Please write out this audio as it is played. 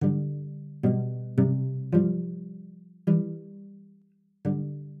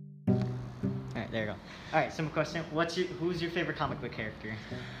there you go. All right, simple question. Who's your favorite comic book character?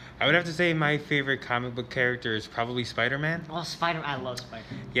 I would have to say my favorite comic book character is probably Spider-Man. Oh, Spider. I love Spider.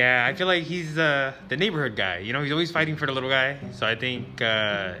 Yeah, I feel like he's the neighborhood guy. You know, he's always fighting for the little guy. So I think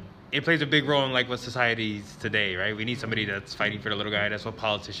it plays a big role in like what society is today, right? We need somebody that's fighting for the little guy. That's what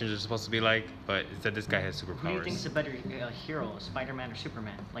politicians are supposed to be like. But instead, this guy has superpowers. Who do you think is a better hero, Spider-Man or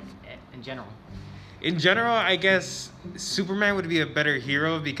Superman? Like in general. In general, I guess Superman would be a better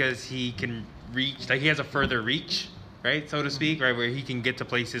hero because he can reach, like he has a further reach, right, so to speak, right, where he can get to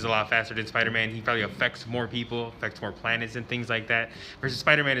places a lot faster than Spider-Man. He probably affects more people, affects more planets and things like that. Versus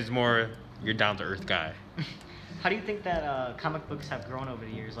Spider-Man is more your down-to-earth guy. How do you think that comic books have grown over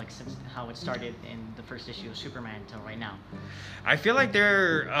the years, like since how it started in the first issue of Superman until right now? I feel like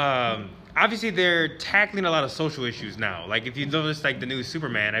they're obviously they're tackling a lot of social issues now. Like if you notice, like the new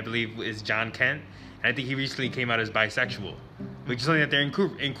Superman, I believe is John Kent, and I think he recently came out as bisexual, which is something that they're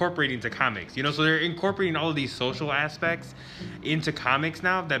incorporating into comics. You know, so they're incorporating all of these social aspects into comics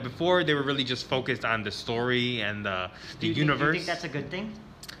now that before they were really just focused on the story and the universe. Do you think that's a good thing?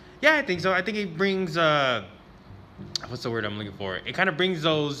 Yeah, I think so. I think it brings what's the word I'm looking for? It kind of brings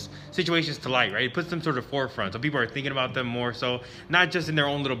those situations to light, right? It puts them to the forefront, so people are thinking about them more so, not just in their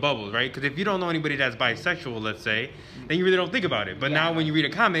own little bubbles, right? Because if you don't know anybody that's bisexual, let's say, then you really don't think about it. But now when you read a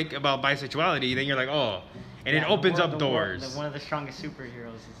comic about bisexuality, then you're like, oh, and it opens up doors. One of the strongest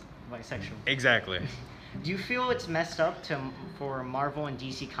superheroes is bisexual. Exactly. Do you feel it's messed up for Marvel and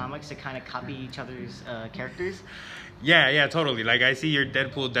DC Comics to kind of copy each other's characters? Yeah, totally. Like I see your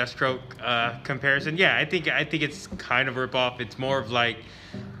Deadpool Deathstroke comparison. Yeah, I think it's kind of a ripoff. It's more of like,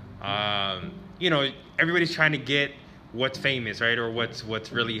 you know, everybody's trying to get what's famous, right, or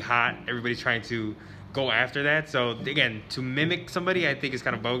what's really hot. Everybody's trying to go after that. So again, to mimic somebody, I think is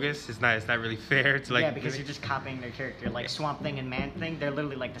kind of bogus. It's not really fair to like. Yeah, because you're just copying their character. Like Swamp Thing and Man Thing, they're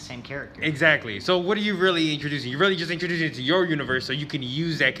literally like the same character. Exactly. So what are you really introducing? You're really just introducing it to your universe, so you can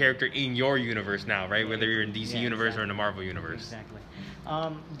use that character in your universe now, right? Whether you're in DC universe or in the Marvel universe. Exactly.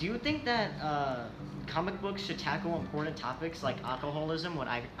 Do you think that comic books should tackle important topics like alcoholism with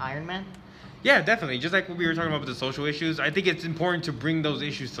Iron Man? Yeah, definitely. Just like what we were talking about with the social issues, I think it's important to bring those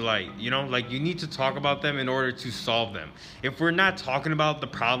issues to light. You know, like you need to talk about them in order to solve them. If we're not talking about the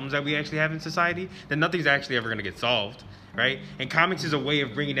problems that we actually have in society, then nothing's actually ever going to get solved, right? And comics is a way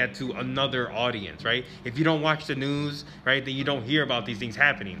of bringing that to another audience, right? If you don't watch the news, right, then you don't hear about these things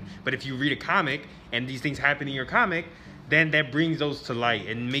happening. But if you read a comic and these things happen in your comic, then that brings those to light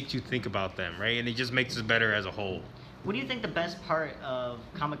and makes you think about them, right? And it just makes us better as a whole. What do you think the best part of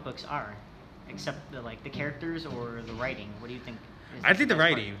comic books are? Except the characters or the writing? What do you think? I think the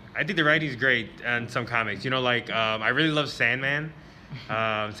writing. I think the writing is great in some comics. You know, like I really love Sandman.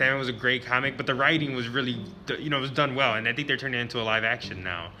 Sandman was a great comic, but the writing was really, you know, it was done well, and I think they're turning it into a live action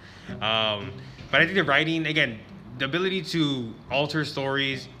now. But I think the writing, again, the ability to alter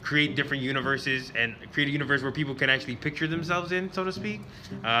stories, create different universes, and create a universe where people can actually picture themselves in, so to speak,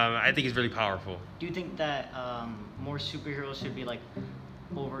 I think is really powerful. Do you think that more superheroes should be like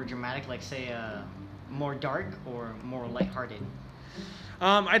over dramatic, like say more dark or more lighthearted?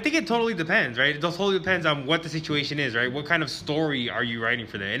 I think it totally depends, right? It totally depends on what the situation is, right? What kind of story are you writing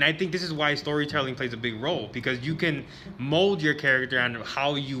for them? And I think this is why storytelling plays a big role, because you can mold your character on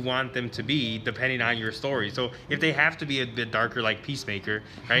how you want them to be depending on your story. So if they have to be a bit darker, like Peacemaker,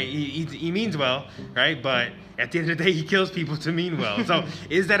 right? He means well, right? But at the end of the day, he kills people to mean well. So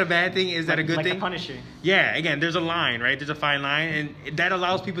is that a bad thing? Is that a good thing? Like the Punisher. Yeah, again, there's a line, right? There's a fine line, and that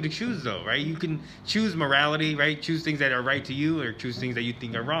allows people to choose, though, right? You can choose morality, right? Choose things that are right to you, or choose things that you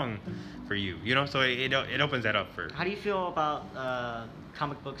think are wrong for you, you know? So it opens that up for... How do you feel about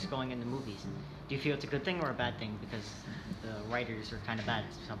comic books going into movies? Do you feel it's a good thing or a bad thing? Because the writers are kind of bad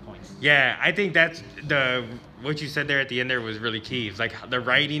at some points. Yeah, I think that's what you said there at the end there was really key. It's like the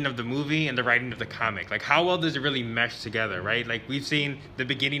writing of the movie and the writing of the comic. Like how well does it really mesh together, right? Like we've seen the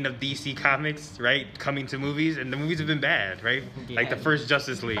beginning of DC Comics, right, coming to movies, and the movies have been bad, right? Yeah. Like the first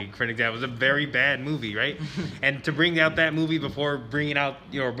Justice League, for an example, was a very bad movie, right? And to bring out that movie before bringing out,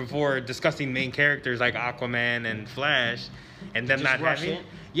 you know, before discussing main characters like Aquaman and Flash, and them not having it.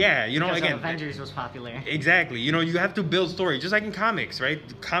 Yeah, you know, because again, Avengers was popular. Exactly. You know, you have to build story, just like in comics, right?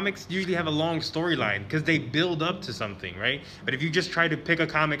 Comics usually have a long storyline because they build up to something, right? But if you just try to pick a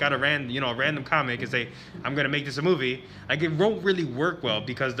comic out of a random comic and say, I'm going to make this a movie, like it won't really work well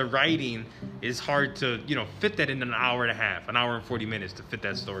because the writing is hard to, you know, fit that in an hour and a half, an hour and 40 minutes to fit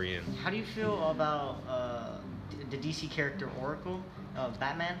that story in. How do you feel about the DC character Oracle of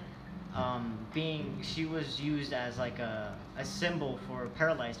Batman? she was used as like a symbol for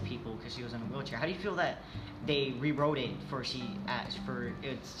paralyzed people because she was in a wheelchair. How do you feel that they rewrote it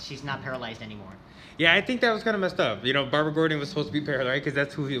she's not paralyzed anymore? Yeah, I think that was kind of messed up. You know, Barbara Gordon was supposed to be paralyzed, right? Because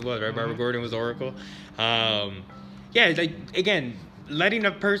that's who he was, right? Mm-hmm. Barbara Gordon was Oracle. Yeah, it's like, again, letting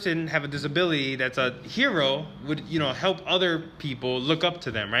a person have a disability that's a hero would, you know, help other people look up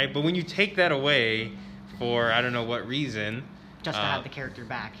to them, right? But when you take that away for I don't know what reason, Just to have the character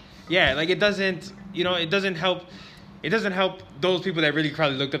back. yeah, like it doesn't, you know, it doesn't help those people that really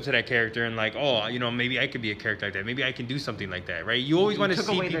probably looked up to that character and like, oh, you know, maybe I could be a character like that. Maybe I can do something like that, right? You always want to see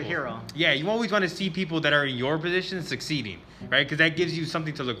took away people. their hero. Yeah, you always want to see people that are in your position succeeding, right? Because that gives you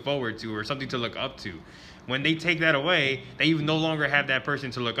something to look forward to or something to look up to. When they take that away, then you no longer have that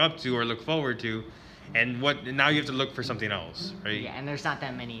person to look up to or look forward to, and now you have to look for something else, right? Yeah, and there's not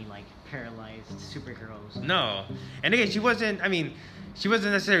that many like paralyzed superheroes. No, and again, she wasn't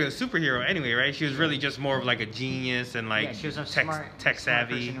necessarily a superhero anyway, right? She was really just more of like a genius and like she was a tech smart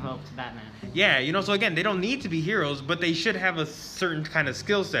savvy person who helped Batman. Yeah, you know, so again, they don't need to be heroes, but they should have a certain kind of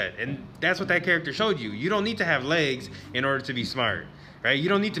skill set, and that's what that character showed you. You don't need to have legs in order to be smart, right? You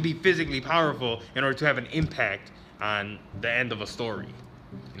don't need to be physically powerful in order to have an impact on the end of a story.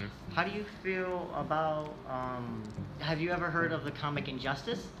 You know? How do you feel about? Have you ever heard of the comic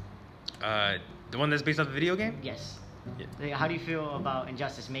Injustice? The one that's based off the video game? Yes. Yeah. How do you feel about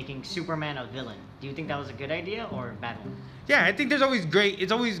Injustice making Superman a villain? Do you think that was a good idea or a bad one? Yeah, I think it's always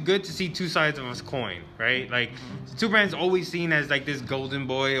good to see two sides of a coin, right? Like, Superman's always seen as like this golden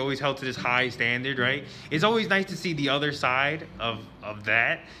boy, always held to this high standard, right? It's always nice to see the other side of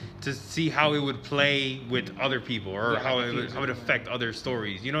that, to see how it would play with other people or how it would affect other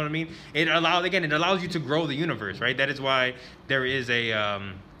stories. You know what I mean? It allows you to grow the universe, right? That is why there is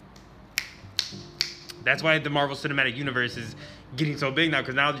that's why the Marvel Cinematic Universe is getting so big now,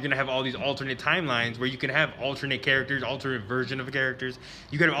 because now you're going to have all these alternate timelines where you can have alternate characters, alternate version of characters.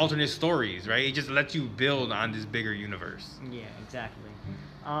 You can have alternate stories, right? It just lets you build on this bigger universe. Yeah, exactly.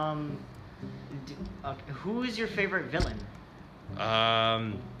 Who is your favorite villain?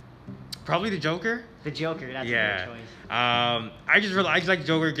 Probably the Joker. The Joker, that's a good choice. I just like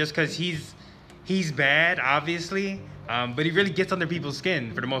Joker just because he's bad, obviously. But he really gets under people's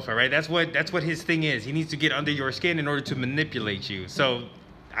skin for the most part, right? That's what his thing is. He needs to get under your skin in order to manipulate you. So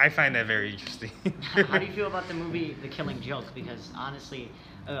I find that very interesting. How do you feel about the movie The Killing Joke? Because honestly,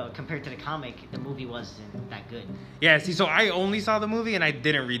 compared to the comic, the movie wasn't that good. Yeah, see, so I only saw the movie and I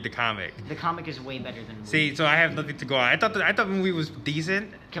didn't read the comic. The comic is way better than the movie. See, so I have nothing to go on. I thought the movie was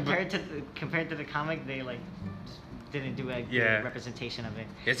decent. Compared to the comic, they like didn't do a good representation of it.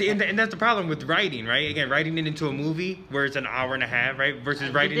 Yeah, see, and that's the problem with writing, right? Again, writing it into a movie where it's an hour and a half, right?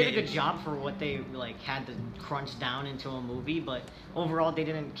 Versus writing it. They did a good job for what they like had to crunch down into a movie, but overall they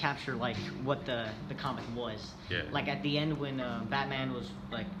didn't capture like what the comic was. Yeah. Like at the end when Batman was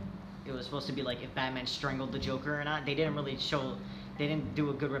like, it was supposed to be like if Batman strangled the Joker or not. They didn't really show. They didn't do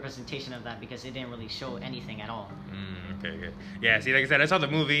a good representation of that because it didn't really show anything at all. Okay. Yeah, see, like I said, I saw the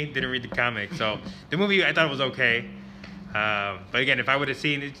movie, didn't read the comic. So the movie I thought was okay. But again, if I would have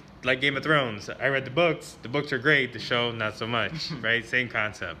seen it like Game of Thrones, I read the books. The books are great. The show, not so much, right? Same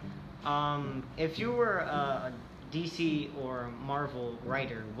concept. If you were a DC or Marvel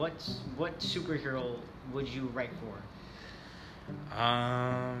writer, what superhero would you write for?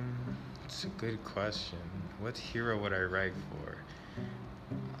 It's a good question. What hero would I write for?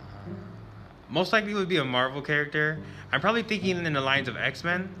 Most likely it would be a Marvel character. I'm probably thinking in the lines of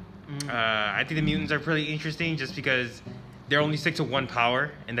X-Men. I think the mutants are pretty interesting just because they're only stick to one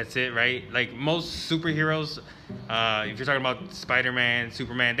power and that's it, right? Like most superheroes, if you're talking about Spider-Man,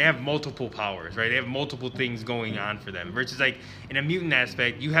 Superman, they have multiple powers, right? They have multiple things going on for them. Versus like in a mutant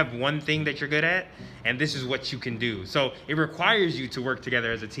aspect, you have one thing that you're good at and this is what you can do. So it requires you to work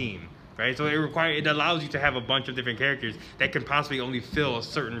together as a team. Right, so it allows you to have a bunch of different characters that can possibly only fill a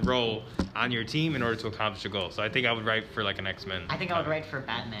certain role on your team in order to accomplish a goal. So I think I would write for like an X-Men. I think I would write for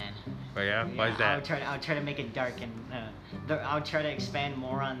Batman. But yeah, why is that? I would try to make it dark and I would try to expand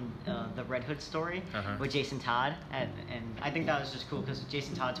more on the Red Hood story with Jason Todd, and I think that was just cool because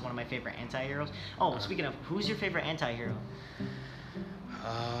Jason Todd's one of my favorite anti-heroes. Oh, speaking of, who's your favorite anti-hero?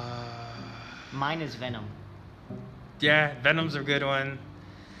 Mine is Venom. Yeah, Venom's a good one.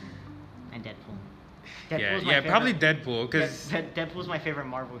 And Deadpool. Probably Deadpool because Deadpool's my favorite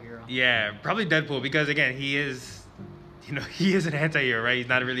Marvel hero. Yeah, probably Deadpool because again he is an anti-hero, right? He's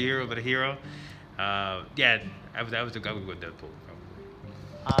not really a hero but a hero. I would go with Deadpool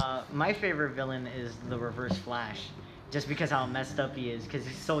probably. My favorite villain is the Reverse Flash, just because how messed up he is. Because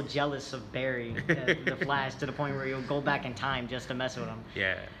he's so jealous of Barry, the Flash, to the point where he'll go back in time just to mess with him.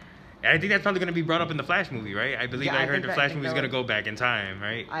 Yeah. And I think that's probably going to be brought up in the Flash movie, right? I believe I heard the Flash movie is going to go back in time,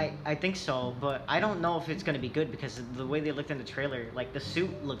 right? I think so, but I don't know if it's going to be good because the way they looked in the trailer, like the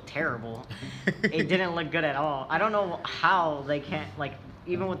suit looked terrible. It didn't look good at all. I don't know how they can't, like,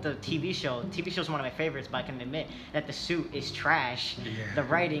 even with the TV show is one of my favorites, but I can admit that the suit is trash. Yeah. The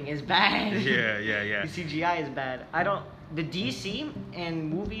writing is bad. Yeah. The CGI is bad. The DC and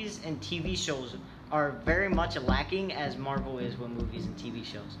movies and TV shows are very much lacking as Marvel is with movies and TV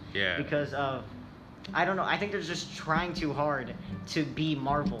shows. Yeah. Because of, I don't know, I think they're just trying too hard to be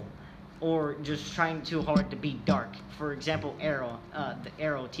Marvel, or just trying too hard to be dark. For example, Arrow, the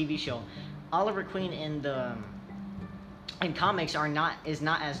Arrow TV show, Oliver Queen in comics is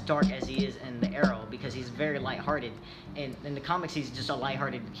not as dark as he is in the Arrow, because he's very lighthearted. In the comics, he's just a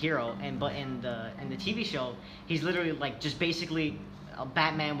lighthearted hero, but in the TV show, he's literally like just basically a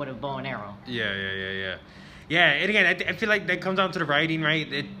Batman with a bow and arrow. Yeah. Yeah, and again, I feel like that comes down to the writing,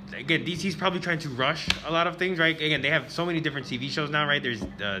 right? Again, DC's probably trying to rush a lot of things, right? Again, they have so many different TV shows now, right? There's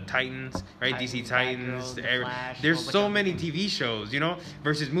Titans, right? DC Titans. Flash, there's so many TV shows, you know,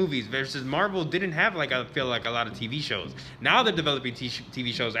 versus movies. Versus Marvel didn't have, like, I feel like a lot of TV shows. Now they're developing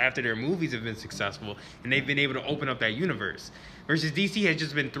TV shows after their movies have been successful, and they've been able to open up that universe. Versus DC has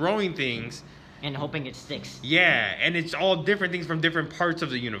just been throwing things and hoping it sticks. Yeah, and it's all different things from different parts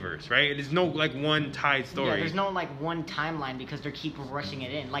of the universe, right? There's no, like, one tied story. Yeah, there's no, like, one timeline because they keep rushing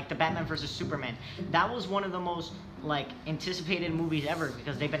it in. Like, the Batman vs. Superman. That was one of the most, like, anticipated movies ever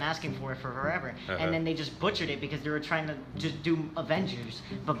because they've been asking for it for forever. And then they just butchered it because they were trying to just do Avengers,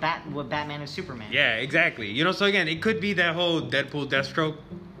 but with Batman and Superman. Yeah, exactly. You know, so again, it could be that whole Deadpool, Deathstroke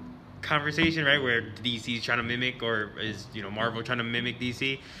conversation, right, where DC's trying to mimic, or is, you know, Marvel trying to mimic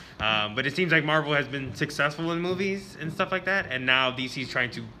DC. But it seems like Marvel has been successful in movies and stuff like that, and now DC's trying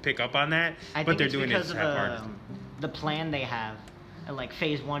to pick up on that. But they're doing it half-hearted. The plan they have, like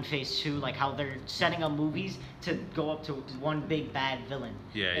phase 1, phase 2, like how they're setting up movies to go up to one big bad villain.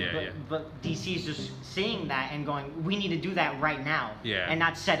 But DC's just seeing that and going, we need to do that right now. And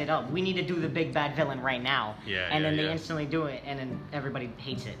not set it up. We need to do the big bad villain right now. And then they instantly do it, and then everybody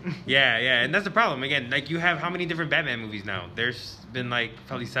hates it. Yeah, and that's the problem. Again, like, you have how many different Batman movies now? There's been, like,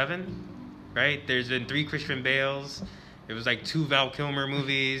 probably 7, right? There's been 3 Christian Bales. There was, like, 2 Val Kilmer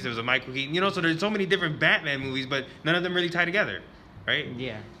movies. There was a Michael Keaton. You know, so there's so many different Batman movies, but none of them really tie together. Right?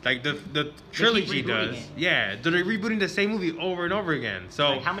 Yeah. Like the trilogy does. Yeah, they're rebooting the same movie over and over again.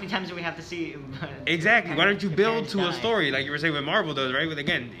 So like, how many times do we have to see? Exactly. Why don't you build to a story like you were saying what Marvel does, right? But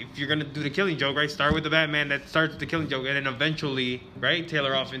again, if you're gonna do the Killing Joke, right, start with the Batman that starts the Killing Joke, and then eventually, right,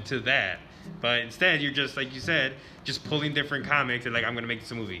 tailor off into that. But instead, you're just, like you said, just pulling different comics and like, I'm gonna make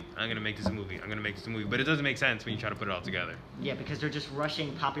this a movie. I'm gonna make this a movie. I'm gonna make this a movie. But it doesn't make sense when you try to put it all together. Yeah, because they're just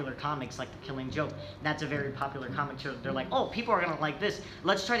rushing popular comics like The Killing Joke. That's a very popular comic. They're like, oh, people are gonna like this.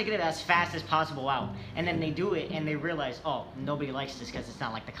 Let's try to get it as fast as possible out. And then they do it and they realize, oh, nobody likes this because it's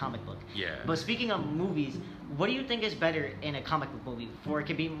not like the comic book. Yeah. But speaking of movies, what do you think is better in a comic book movie? For it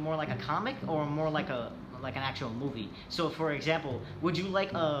could be more like a comic or more like an actual movie. So, for example, would you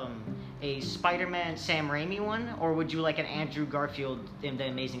like a Spider-Man Sam Raimi one, or would you like an Andrew Garfield in The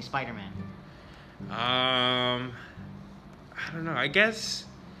Amazing Spider-Man? I don't know. I guess.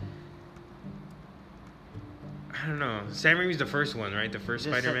 I don't know. Sam Raimi's the first one, right? The first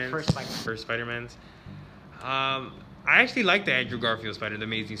Spider-Man. First Spider-Man's. I actually like the Andrew Garfield The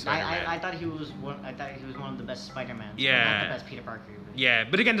Amazing Spider-Man. I thought he was one of the best Spider-Mans. Yeah. Not the best Peter Parker. Yeah,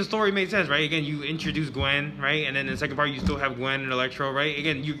 but again, the story made sense, right? Again, you introduce Gwen, right? And then in the second part, you still have Gwen and Electro, right?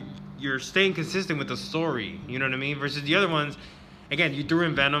 Again, you're staying consistent with the story, you know what I mean? Versus the other ones, again, you threw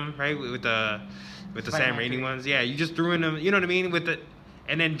in Venom, right? With the Sam Raimi ones. Yeah, you just threw in them, you know what I mean?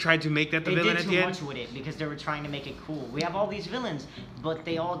 And then tried to make that the villain at the end. They did too much with it because they were trying to make it cool. We have all these villains, but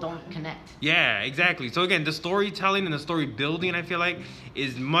they all don't connect. Yeah, exactly. So again, the storytelling and the story building, I feel like,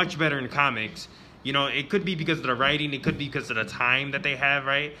 is much better in comics. You know, it could be because of the writing. It could be because of the time that they have,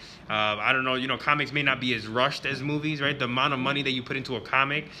 right? I don't know. You know, comics may not be as rushed as movies, right? The amount of money that you put into a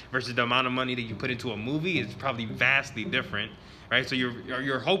comic versus the amount of money that you put into a movie is probably vastly different, right? So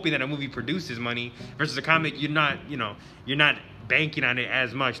you're hoping that a movie produces money versus a comic. You're not banking on it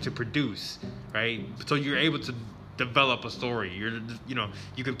as much to produce, right? So you're able to develop a story.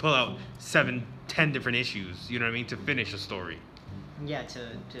 You can pull out 7, 10 different issues, you know what I mean, to finish a story. Yeah, to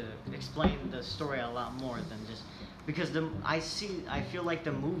explain the story a lot more than just because I feel like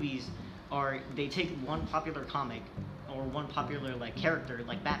the movies they take one popular comic or one popular like character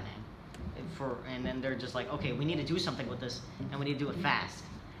like Batman and then they're just like, okay, we need to do something with this and we need to do it fast.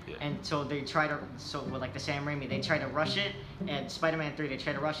 Yeah. And so they with like the Sam Raimi, they try to rush it, and Spider-Man 3, they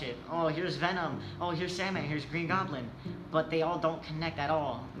try to rush it. Oh, here's Venom. Oh, here's Sandman. Here's Green Goblin. But they all don't connect at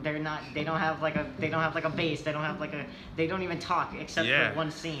all. they're not. They don't have like a. They don't have like a base. They don't have like a. They don't even talk except for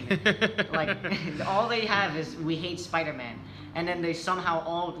one scene. Like all they have is we hate Spider-Man, and then they somehow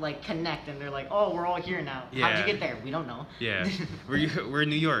all like connect, and they're like, oh, we're all here now. How'd you get there? We don't know. Yeah, we're in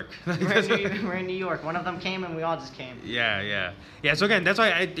New York. we're in New York. One of them came, and we all just came. Yeah. So again, that's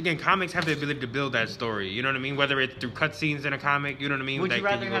why comics have the ability to build that story. You know what I mean? Whether it's through cutscenes in a comic, you know what I mean? Would you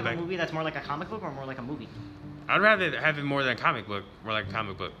rather have a movie that's more like a comic book or more like a movie? I'd rather have it more than a comic book, more like a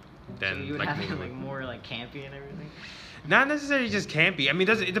comic book than so you would like have movie. it like more like campy and everything. Not necessarily just campy. I mean,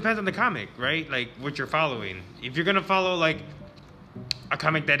 it depends on the comic, right? Like what you're following. If you're gonna follow like a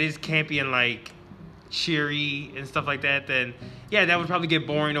comic that is campy and like cheery and stuff like that, then yeah, that would probably get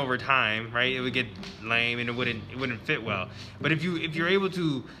boring over time, right? It would get lame and it wouldn't fit well. But if you're able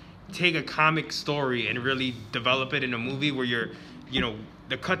to take a comic story and really develop it in a movie where you're,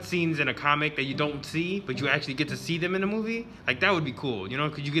 the cutscenes in a comic that you don't see, but you actually get to see them in a movie, like that would be cool,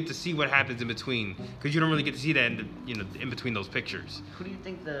 because you get to see what happens in between, because you don't really get to see that in between those pictures. Who do you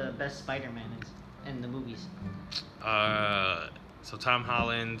think the best Spider-Man is in the movies? So Tom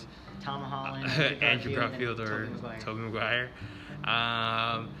Holland, Andrew Garfield, or Tobey Maguire.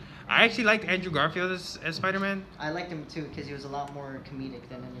 I actually liked Andrew Garfield as Spider-Man. I liked him too because he was a lot more comedic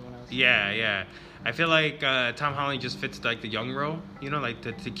than anyone else. Yeah. I feel like Tom Holland just fits like the young role, like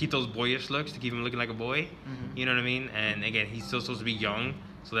to keep those boyish looks, to keep him looking like a boy. Mm-hmm. You know what I mean? And again, he's still supposed to be young,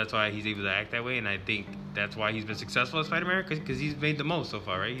 so that's why he's able to act that way. And I think that's why he's been successful as Spider-Man, because he's made the most so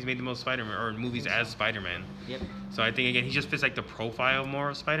far, right? He's made the most Spider-Man or movies as Spider-Man. Yep. So I think again, he just fits like the profile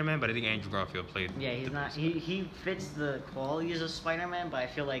more of Spider-Man, but I think Andrew Garfield played. Yeah, he's not. He fits the qualities of Spider-Man, but I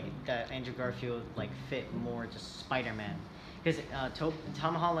feel like that Andrew Garfield like fit more just Spider-Man. Because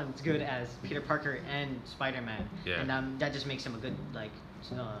Tom Holland's good as Peter Parker and Spider-Man, and that just makes him a good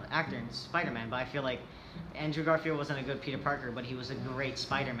actor in Spider-Man. But I feel like Andrew Garfield wasn't a good Peter Parker, but he was a great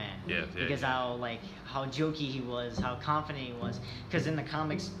Spider-Man. Because how jokey he was, how confident he was. Because in the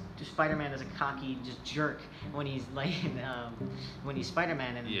comics, Spider-Man is a cocky just jerk when he's when he's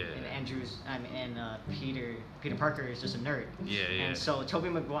Spider-Man, and Peter Parker is just a nerd. And so Tobey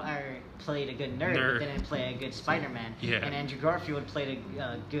Maguire played a good nerd, but didn't play a good Spider-Man. And Andrew Garfield played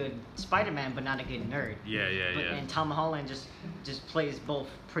a good Spider-Man, but not a good nerd. And Tom Holland just plays both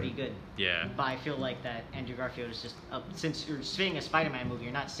pretty good. But I feel like that Andrew Garfield is just since you're seeing a Spider-Man movie,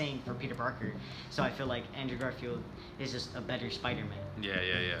 you're not saying for Peter Parker. So I feel like Andrew Garfield is just a better Spider-Man.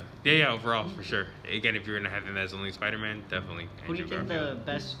 Yeah, overall, for sure. Again, if you're going to have him as only Spider-Man, definitely Who do you think the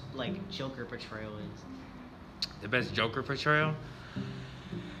best, Joker portrayal is? The best Joker portrayal?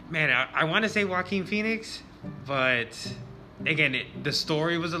 Man, I want to say Joaquin Phoenix, but again, the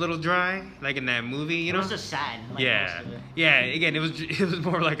story was a little dry, like in that movie, It was just sad. Most of it. Yeah. Again, it was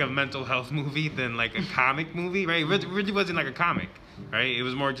more like a mental health movie than like a comic movie, right? It really wasn't like a comic, right? It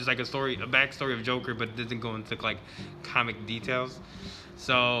was more just like a backstory of Joker, but it doesn't go into like comic details.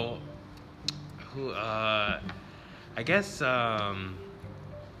 So, I guess I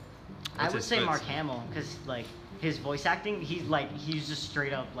would say Mark Hamill, because his voice acting, he's just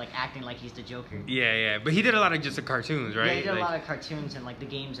straight up acting like he's the Joker. Yeah, but he did a lot of just the cartoons, right? Yeah, he did a lot of cartoons and the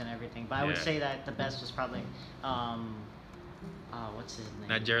games and everything. But I would say that the best was probably what's his name?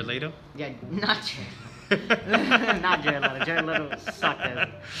 Not Jared Leto? Yeah, not Jared. Not Jared Leto. Jared Leto sucked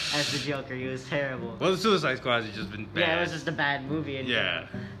as the Joker. He was terrible. Well, the Suicide Squad has just been bad. Yeah, it was just a bad movie.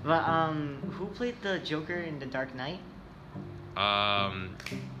 But who played the Joker in The Dark Knight?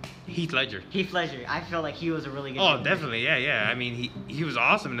 Heath Ledger. I feel like he was a really good Joker. Definitely, yeah. I mean, he was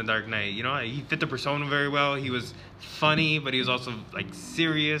awesome in The Dark Knight. He fit the persona very well. He was funny, but he was also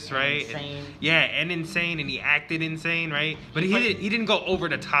serious, right? Insane. And insane, and he acted insane, right? But he didn't go over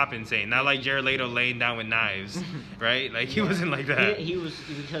the top insane. Not like Jared Leto laying down with knives, right? He wasn't like that. He was,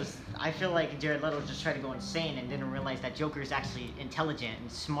 because I feel like Jared Leto just tried to go insane and didn't realize that Joker is actually intelligent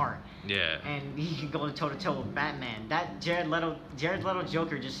and smart. Yeah. And he can go toe to toe with Batman. That Jared Leto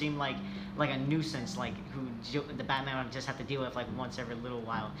Joker just seemed like a nuisance, who the Batman would just have to deal with once every little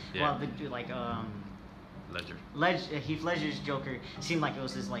while. Yeah. While Ledger. Heath Ledger's Joker seemed like it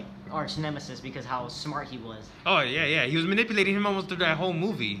was his arch nemesis because how smart he was. Oh yeah. He was manipulating him almost through that whole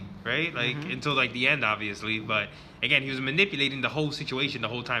movie, right? Until the end, obviously. But again, he was manipulating the whole situation the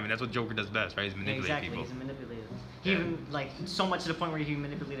whole time, and that's what Joker does best, right? He's manipulating people. He's a manipulator. He even so much to the point where he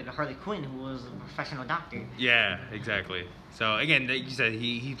manipulated Harley Quinn, who was a professional doctor. Yeah, exactly. So again, like you said,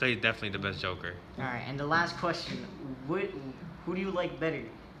 he played definitely the best Joker. All right, and the last question: who do you like better,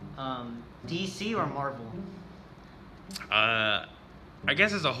 DC or Marvel? I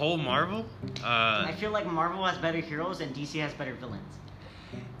guess as a whole, Marvel. I feel like Marvel has better heroes and DC has better villains.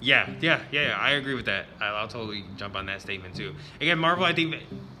 Yeah. I agree with that. I'll totally jump on that statement too. Again, Marvel, I think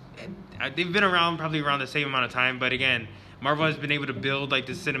they've been around probably around the same amount of time, but again, Marvel has been able to build like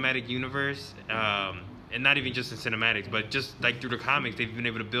this cinematic universe, and not even just in cinematics, but just like through the comics, they've been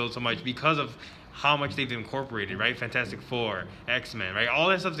able to build so much because of how much they've incorporated, right? Fantastic Four, X-Men, right? All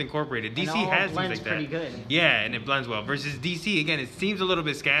that stuff's incorporated. DC has things like that. Pretty good. Yeah, and it blends well. Versus DC, again, it seems a little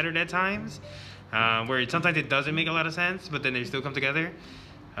bit scattered at times, where sometimes it doesn't make a lot of sense, but then they still come together.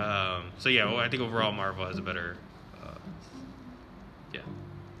 So yeah, well, I think overall Marvel has a better, yeah.